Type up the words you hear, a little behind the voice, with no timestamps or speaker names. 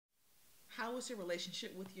How was your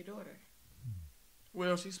relationship with your daughter?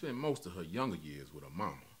 Well, she spent most of her younger years with her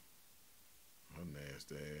mama. Her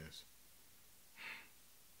nasty ass.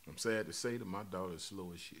 I'm sad to say that my daughter is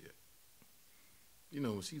slow as shit. You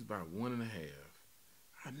know, when she's about 1.5,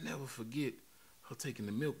 I never forget her taking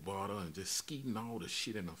the milk bottle and just skeeting all the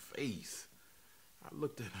shit in her face. I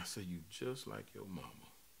looked at her and I said, you just like your mama.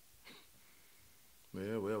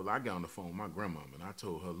 Well, I got on the phone with my grandmama and I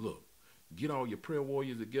told her, look, get all your prayer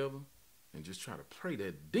warriors together and just try to pray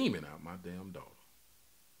that demon out my damn daughter.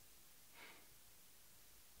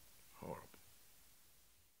 Horrible.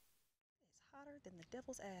 It's hotter than the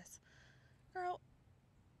devil's ass. Girl,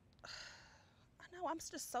 I know, I'm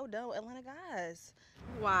just so done with Atlanta guys.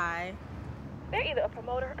 Why? They're either a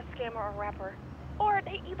promoter, a scammer, or a rapper, or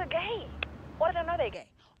they either gay, or they don't know they gay,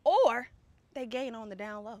 or they gay and on the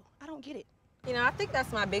down low. I don't get it. You know, I think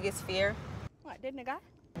that's my biggest fear. What, dating a guy?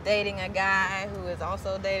 Dating a guy who is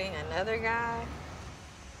also dating another guy.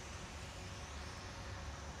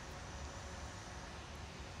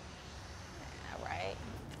 Yeah, right.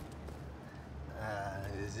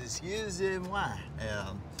 Excusez-moi.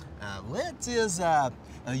 What is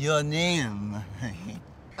your name?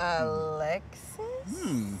 Alexis?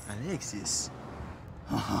 Alexis.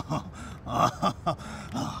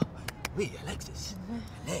 Oui, Alexis.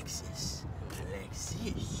 Alexis.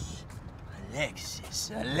 Alexis.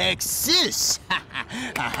 Alexis. Alexis.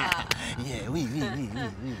 Yeah, oui.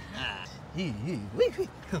 Oui.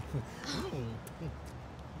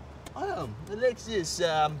 Alexis,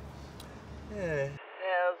 has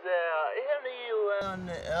anyone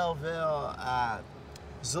ever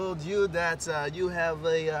told you that you have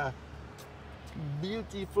a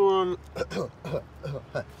beautiful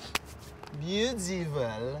ambiance?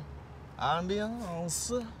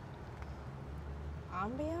 Ambiance?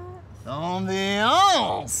 Ambiance!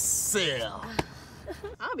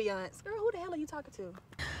 Ambiance. Girl, who the hell are you talking to?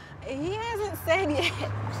 He hasn't said yet.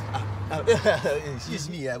 Excuse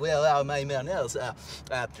me, my man else.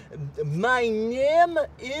 My name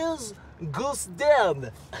is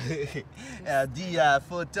Gustav, the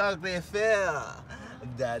photographer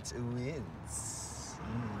that wins.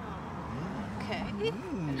 Okay.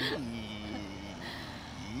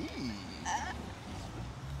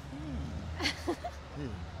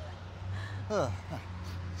 Oh,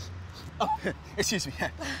 excuse me.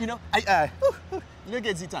 You know, look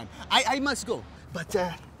at the time. I must go. But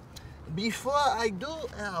before I do,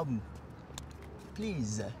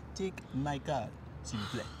 please take my card, s'il vous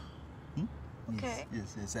plaît. Okay.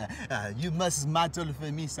 Yes. You must model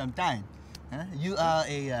for me sometime. Huh? You are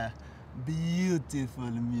a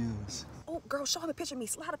beautiful muse. Oh, girl, show him a picture of me.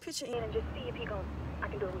 Slide a picture in and just see if I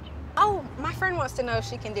can do it with you. Oh, my friend wants to know if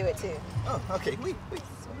she can do it too. Oh, okay. Wait.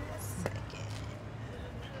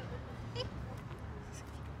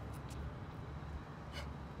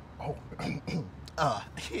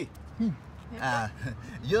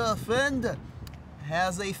 Your friend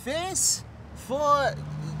has a face for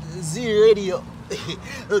the radio.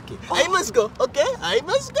 Okay, I must go. Okay, I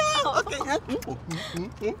must go. Okay.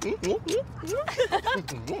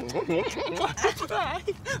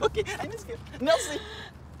 Okay, I must go. Merci.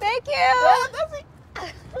 Thank you. Merci.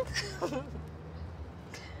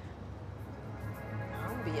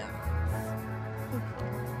 Ambiance.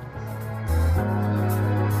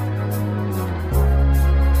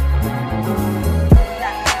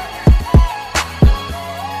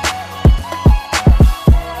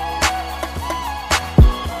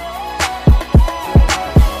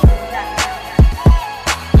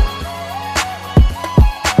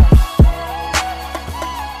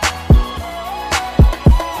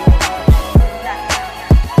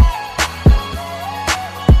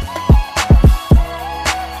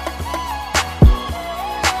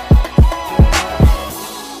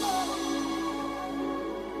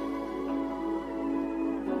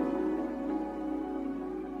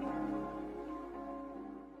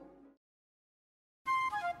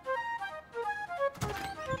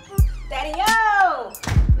 Daddy-o!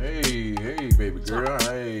 Hey, baby girl.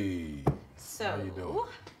 Hey. So, how you doing?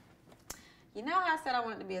 You know how I said I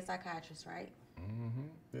wanted to be a psychiatrist, right?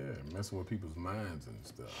 Yeah, messing with people's minds and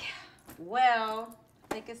stuff. Yeah. Well,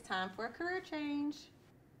 I think it's time for a career change.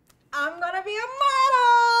 I'm gonna be a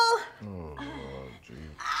model! Oh, Lord, gee.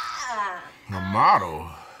 A model?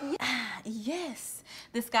 Yes.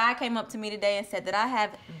 This guy came up to me today and said that I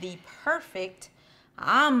have the perfect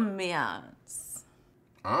ambiance.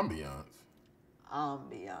 Ambiance?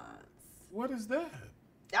 Ambiance. What is that?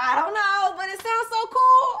 I don't know, but it sounds so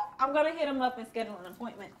cool. I'm gonna hit him up and schedule an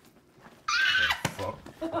appointment. Fuck.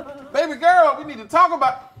 Baby girl, we need to talk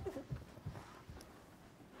about...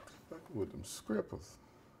 With them scrippers.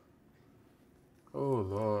 Oh,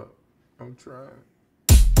 Lord. I'm trying.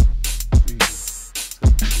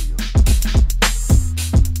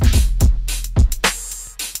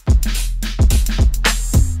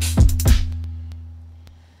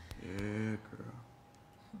 Yeah, girl.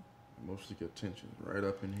 Most of your tension right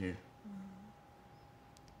up in here.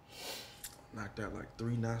 Knocked out like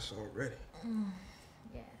 3 knots already.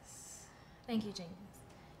 Yes. Thank you, Jenkins.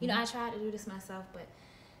 You know, I tried to do this myself, but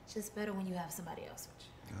it's just better when you have somebody else with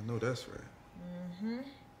you. I know that's right. Mm-hmm.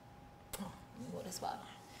 Oh, let me go this bottle.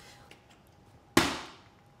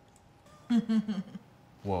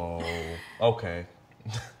 Whoa. Okay.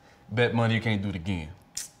 Bet money you can't do it again.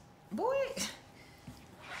 Boy.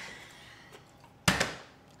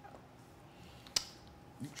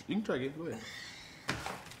 You can try to get it. Go ahead.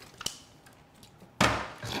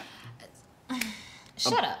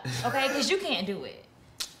 Shut up, okay? Because you can't do it.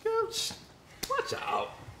 Watch out.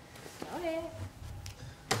 Go ahead.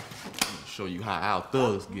 Show you how our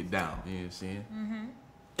thugs get down. You know what I'm saying? Mm-hmm.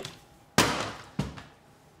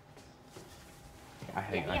 I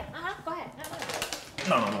hate. Yeah. Go ahead.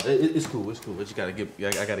 No. It's cool. It's cool. But you gotta get.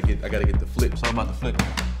 I gotta get the flip. Something about the flip.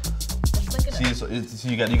 Flick it up. See,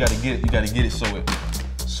 you gotta get it. You gotta get it so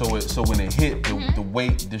when it hit the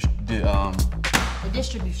weight the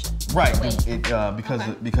distribution. right. The weight. It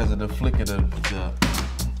because of the flick of the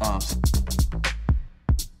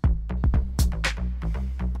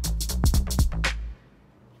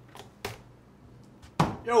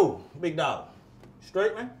Yo, big dog.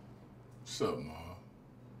 Straight, man? What's up, Ma?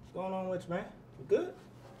 What's going on with you, man? You good?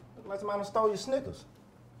 Look like somebody stole your Snickers.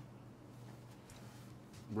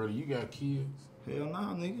 Brother, you got kids? Hell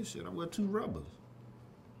nah, nigga. Shit, I wear 2 rubbers.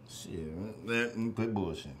 Shit, man. Quit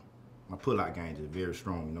bullshit. My pull-out game is very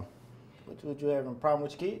strong, you know. What you having a problem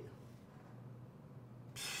with your kid?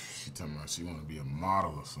 She talking about she want to be a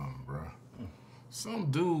model or something, bro. Some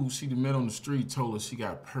dude she met on the street told her she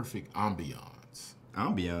got perfect ambiance.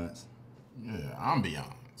 Ambiance? Yeah,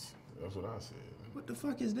 ambiance. That's what I said. What the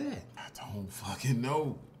fuck is that? I don't fucking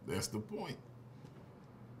know. That's the point.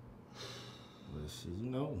 Well, shit, you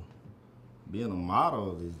know, being a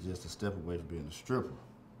model is just a step away from being a stripper.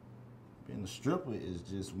 Being a stripper is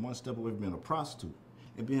just one step away from being a prostitute.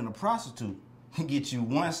 And being a prostitute can get you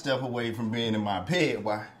one step away from being in my bed,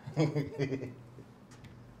 why?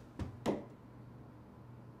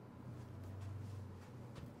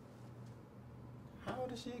 How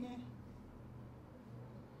old is she again?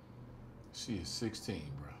 She is 16,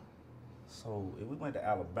 bro. So if we went to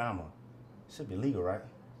Alabama, it should be legal, right?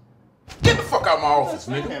 Get the fuck out of my office,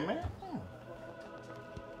 nigga. Yeah, man.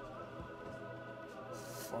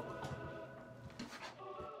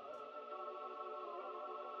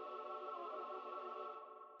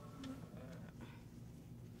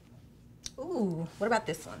 Ooh, what about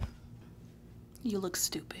this one? You look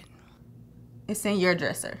stupid. It's in your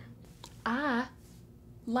dresser. I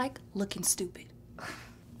like looking stupid.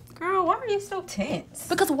 Girl, why are you so tense?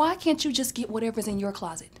 Because why can't you just get whatever's in your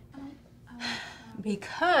closet?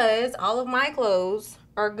 Because all of my clothes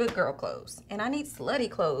are good girl clothes. And I need slutty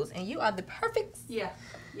clothes. And you are the perfect... Yeah.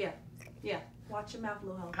 Watch your mouth,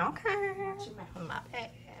 little hoe. Okay. Watch your mouth. My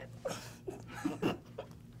bad.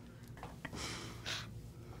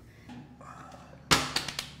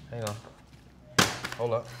 Hang on.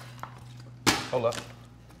 Hold up.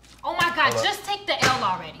 Oh my God, just take the L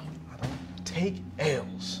already. I don't take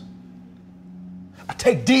L's. I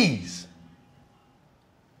take D's.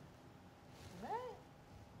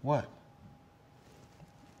 What?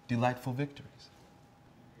 Delightful victories.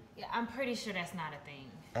 Yeah, I'm pretty sure that's not a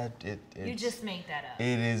thing. You It's- just made that up.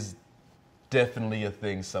 It is definitely a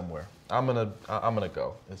thing somewhere. I'm gonna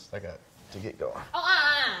go. I got to get going.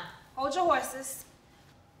 Oh, hold your horses.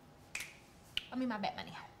 I mean, my bet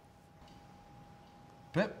money.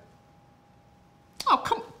 Bet. Oh,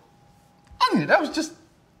 come on. I mean, that was just.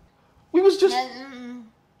 We was just.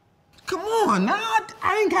 Come on, now.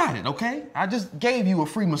 I ain't got it, okay? I just gave you a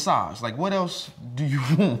free massage. Like, what else do you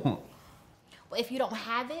want? Well, if you don't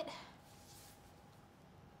have it,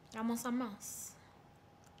 I want something else.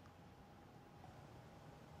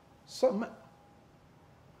 Something.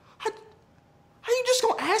 How you just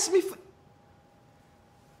gonna ask me for.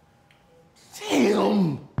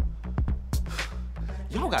 Damn!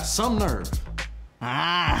 Y'all got some nerve.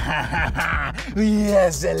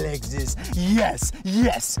 Yes, Alexis. Yes.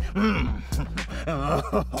 Yes.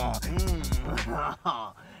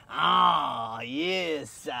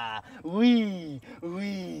 Oui.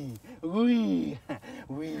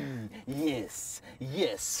 Yes.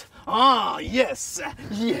 Yes.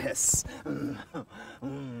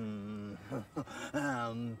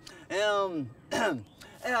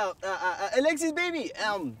 Alexis, baby.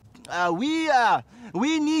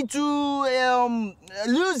 we need to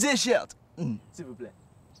lose this shirt. S'il vous plaît.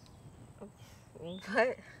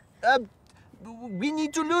 What? We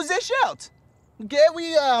need to lose this shirt. Okay,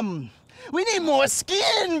 we need more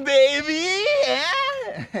skin, baby.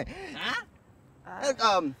 Yeah? Huh?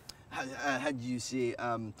 How do you say,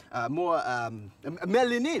 more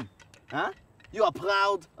melanin, huh? You are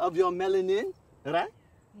proud of your melanin, right?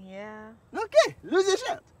 Yeah. Okay, lose your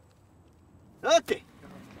shirt. Okay.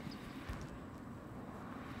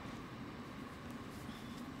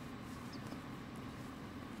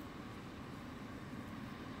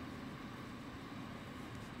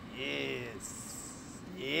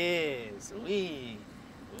 Yes, oui,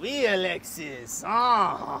 Alexis.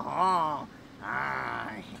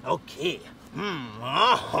 Okay.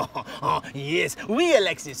 Yes, oui,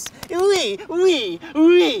 Alexis. Oui.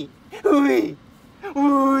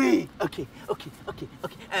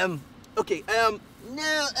 Okay.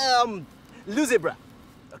 Now, lose it, bruh.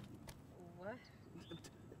 What?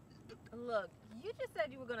 Look, you just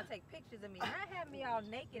said you were gonna take pictures of me, not have me all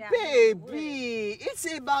naked out here. Baby, it's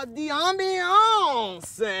about the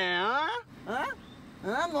ambiance, huh?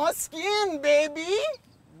 More skin, baby.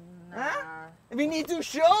 Nah. Huh? We need to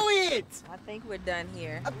show it. I think we're done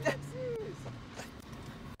here. Ambiance, Alexis.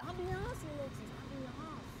 Ambiance.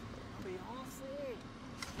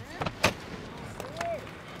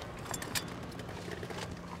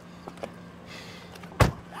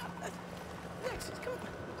 Alexis, come on.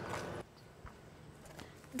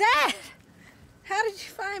 Dad! How did you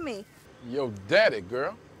find me? Yo, daddy,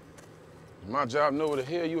 girl. My job know where the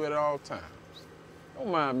hell you at all times. Don't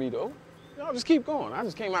mind me, though. Y'all just keep going. I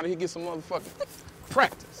just came out here to get some motherfucking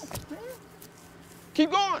practice.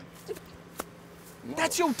 Keep going.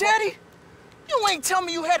 That's your daddy? You ain't tell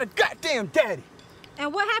me you had a goddamn daddy.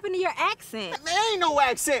 And what happened to your accent? Man, ain't no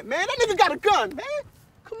accent, man. That nigga got a gun, man.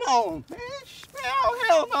 Come on, man. Oh,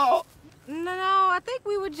 hell no. No, I think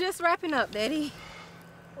we were just wrapping up, Daddy.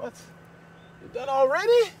 What? You done already?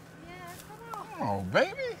 Yeah, come on. Come on,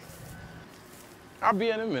 baby. I'll be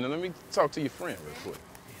in a minute. Let me talk to your friend real quick.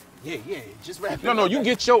 Yeah, just wrap it up. No, you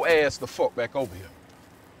get your ass the fuck back over here.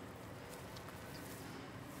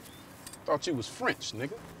 Thought you was French,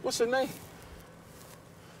 nigga. What's your name?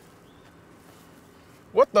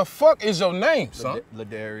 What the fuck is your name, son?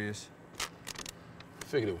 Ladarius.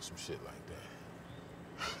 Figured it was some shit like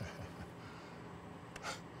that.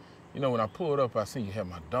 You know, when I pulled up, I seen you had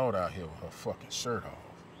my daughter out here with her fucking shirt off.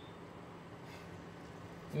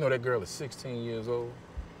 You know that girl is 16 years old?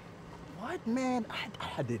 What, man?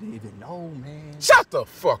 I didn't even know, man. Shut the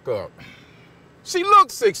fuck up. She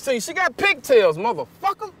looks 16. She got pigtails,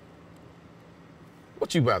 motherfucker.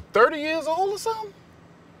 What, you about 30 years old or something?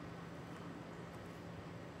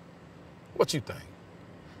 What you think?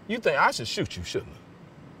 You think I should shoot you, shouldn't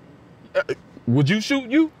I? Would you shoot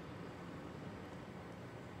you?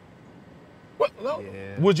 What? No.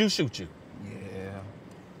 Yeah. Would you shoot you?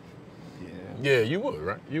 Yeah, you would,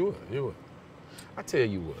 right? You would. I tell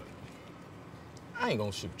you what. I ain't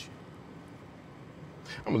gonna shoot you.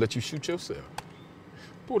 I'm gonna let you shoot yourself.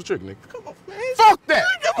 Pull the trigger, nigga. Come on, man. Fuck that!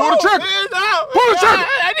 Pull the trigger! Man, no, pull the trigger!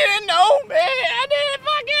 I didn't know, man. I didn't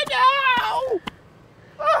fucking know.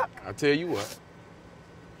 I tell you what.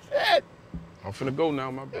 Shit. I'm finna go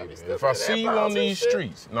now, my baby. If I see you on these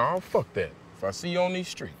streets, no, fuck that. If I see you on these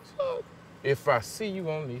streets, you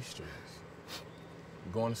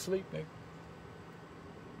going to sleep, nigga.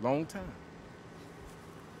 Long time.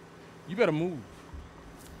 You better move.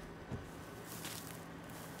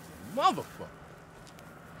 Motherfucker.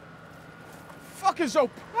 Fuck is your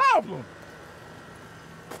problem?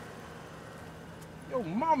 Your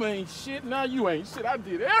mama ain't shit, now you ain't shit. I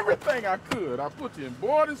did everything I could. I put you in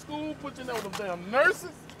boarding school, put you in there with them damn nurses.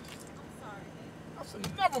 I'm sorry. I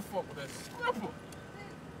should never fuck with that stripper.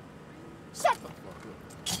 Shut the fuck up.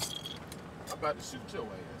 I'm about to shoot your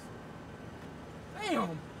ass.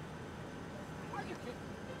 Damn.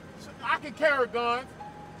 I can carry guns.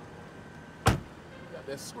 Got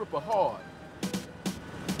that stripper hard.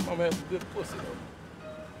 Mama has some good pussy though.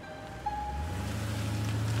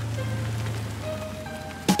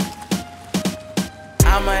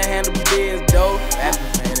 I'ma handle biz, though.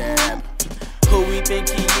 Who we think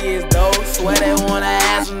he is, though? Swear they wanna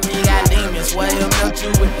ask me, got demons. Swear he'll melt you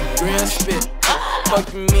with the grill spit.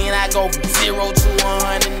 Fuck you mean I go from 0 to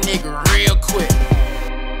 100, nigga, real quick.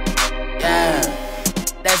 Yeah,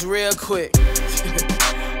 that's real quick.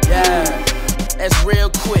 Yeah, that's real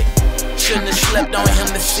quick. Shouldn't have slept on him,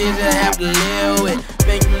 decision have to live with.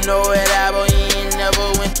 Think you know it, but you ain't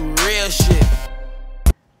never went through real shit.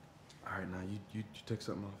 All right, now you take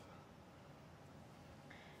something off.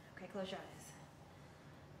 Okay, close your eyes.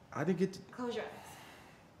 I I didn't get to. Close your eyes.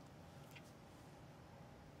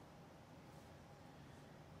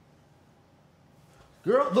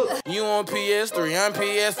 Girl, look. You on PS3, I'm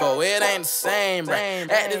PS4, it ain't the same,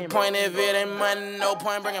 bruh. At this point, if it ain't money, no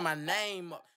point bringing my name up.